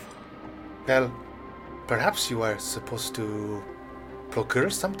wonderful. Well, perhaps you are supposed to procure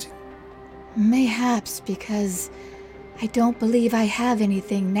something? Mayhaps, because I don't believe I have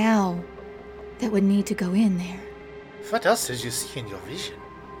anything now that would need to go in there. What else did you see in your vision?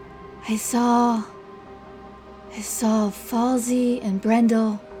 I saw Falsey and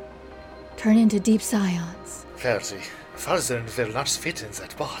Brendel turn into deep scions. Falsey. Falsey will not fit in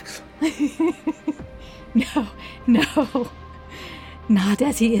that box. No. Not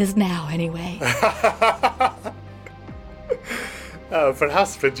as he is now, anyway.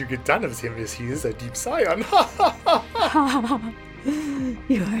 Perhaps when you get done with him, he is a deep scion.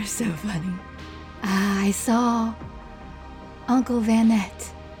 You are so funny. I saw Uncle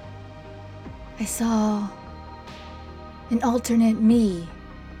Vanette. I saw an alternate me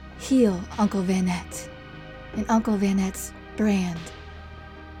heal Uncle Vanette and Uncle Vanette's brand.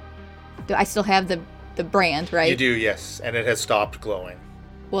 Do I still have the brand, right? You do, yes, and it has stopped glowing.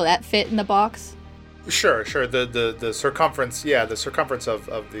 Will that fit in the box? Sure. The circumference, the circumference of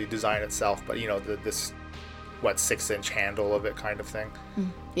the design itself, but this 6-inch handle of it kind of thing.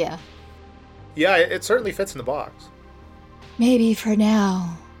 Yeah. Yeah, it certainly fits in the box. Maybe for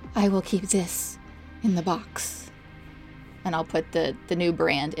now, I will keep this in the box. And I'll put the new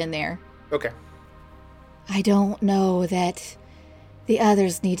brand in there. Okay. I don't know that the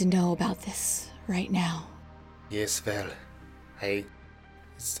others need to know about this right now. Yes, well, I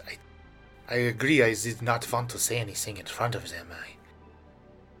agree. I did not want to say anything in front of them. I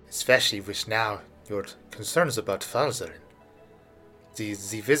especially wish now your concerns about Falzarin.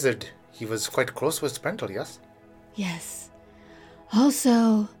 The wizard, he was quite close with Brendel, yes? Yes.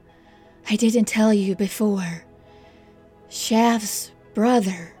 Also, I didn't tell you before. Shaft's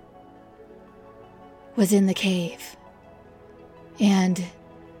brother was in the cave. And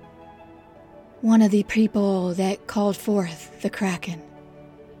one of the people that called forth the Kraken.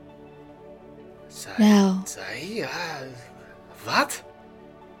 Now, what?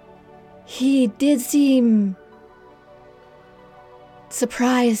 He did seem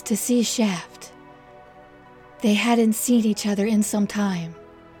surprised to see Shaft. They hadn't seen each other in some time.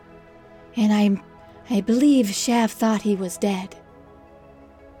 And I believe Shaft thought he was dead.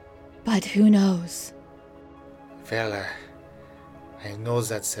 But who knows? Well, I know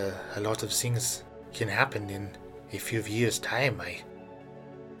that a lot of things can happen in a few years' time.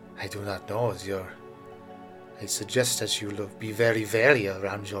 I do not know. I suggest that you be very wary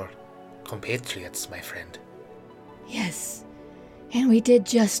around your compatriots, my friend. Yes, and we did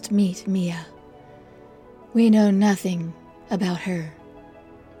just meet Mia. We know nothing about her.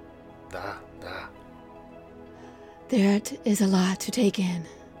 Da. That is a lot to take in.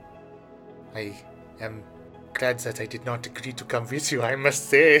 I am glad that I did not agree to come with you, I must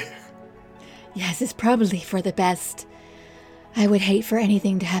say. Yes, it's probably for the best. I would hate for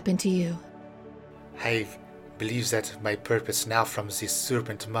anything to happen to you. I believe that my purpose now from this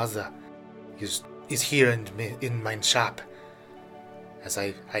serpent mother is here in my shop. As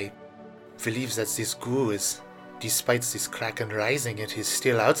I believe that this goo is, despite this Kraken rising, it is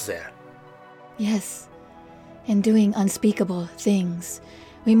still out there. Yes, and doing unspeakable things.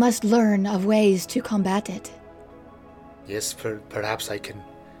 We must learn of ways to combat it. Yes, perhaps I can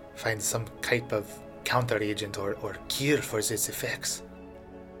find some type of counter-agent or cure for its effects.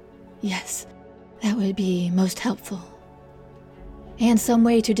 Yes, that would be most helpful. And some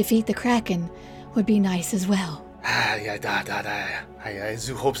way to defeat the Kraken would be nice as well. I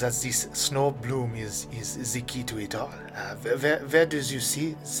do hope that this snow bloom is the key to it all. Where does you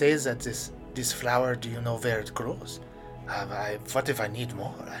say that this flower, do you know where it grows? What if I need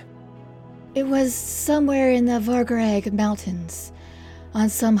more? It was somewhere in the Vorgreg Mountains, on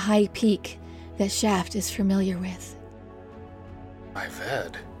some high peak that Shaft is familiar with. My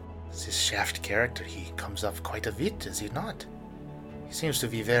word. This Shaft character, he comes up quite a bit, does he not? He seems to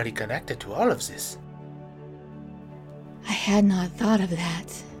be very connected to all of this. I had not thought of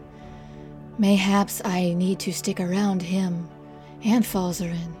that. Mayhaps I need to stick around him and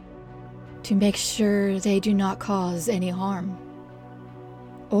Falzarin to make sure they do not cause any harm.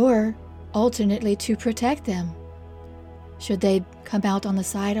 Or, alternately, to protect them, should they come out on the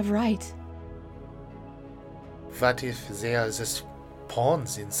side of right. What if they are just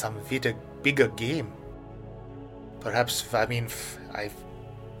pawns in some bigger game? Perhaps,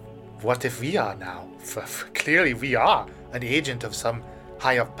 what if we are now? Clearly we are an agent of some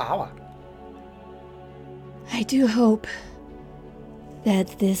higher power. I do hope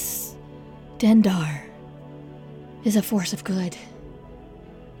that this Dendar is a force of good.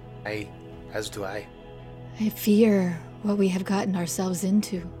 As do I. I fear what we have gotten ourselves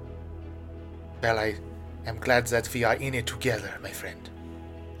into. Well, I am glad that we are in it together, my friend.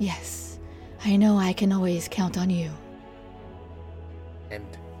 Yes, I know I can always count on you. And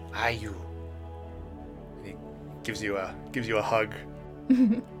I you. And he gives you a hug.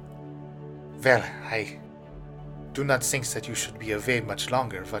 Well, I do not think that you should be away much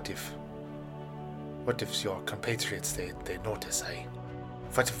longer. What if your compatriots they notice?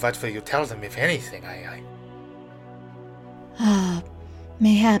 What will you tell them, if anything?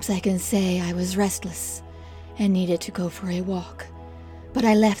 Mayhaps I can say I was restless and needed to go for a walk, but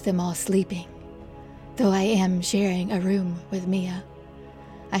I left them all sleeping. Though I am sharing a room with Mia,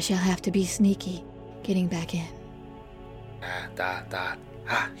 I shall have to be sneaky getting back in.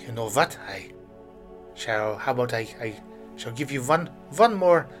 You know what? How about I shall give you one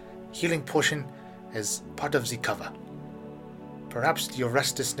more healing potion as part of the cover. Perhaps your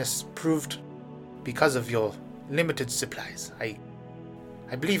restlessness proved because of your limited supplies. I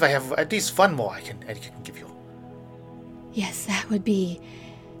believe I have at least one more I can give you. Yes, that would be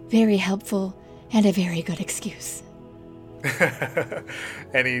very helpful and a very good excuse.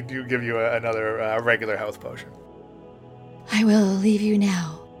 And he do give you another regular health potion. I will leave you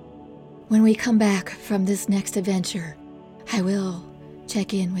now. When we come back from this next adventure, I will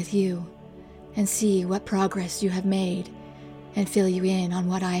check in with you and see what progress you have made and fill you in on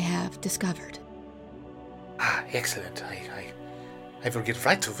what I have discovered. Excellent. I will get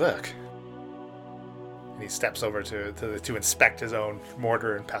right to work. And he steps over to inspect his own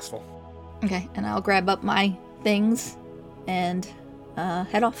mortar and pestle. Okay, and I'll grab up my things and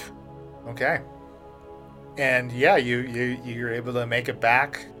head off. Okay. And yeah, you're able to make it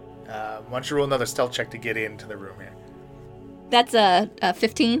back. Why don't you roll another stealth check to get into the room here? That's a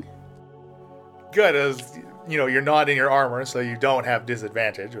 15. Good, as you're not in your armor, so you don't have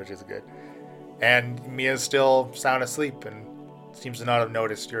disadvantage, which is good. And Mia's still sound asleep and seems to not have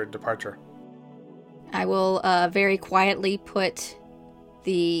noticed your departure. I will very quietly put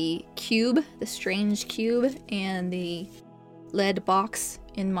the cube, the strange cube, and the lead box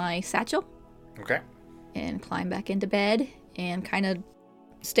in my satchel. Okay. And climb back into bed and kind of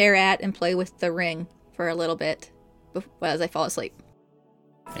stare at and play with the ring for a little bit as I fall asleep.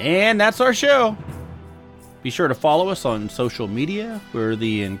 And that's our show. Be sure to follow us on social media. We're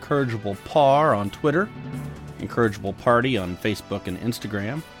the Incorrigible Par on Twitter, Incorrigible Party on Facebook and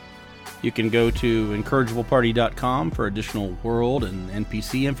Instagram. You can go to incorrigibleparty.com for additional world and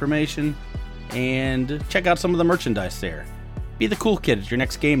NPC information, and check out some of the merchandise there. Be the cool kid at your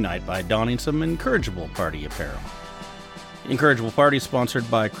next game night by donning some Incorrigible Party apparel. Incorrigible Party is sponsored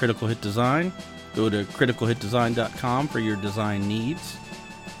by Critical Hit Design. Go to criticalhitdesign.com for your design needs.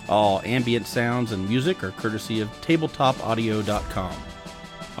 All ambient sounds and music are courtesy of tabletopaudio.com.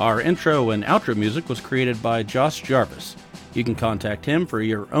 Our intro and outro music was created by Josh Jarvis. You can contact him for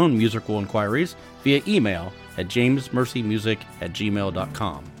your own musical inquiries via email at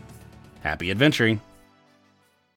jamesmercymusic@gmail.com. Happy adventuring!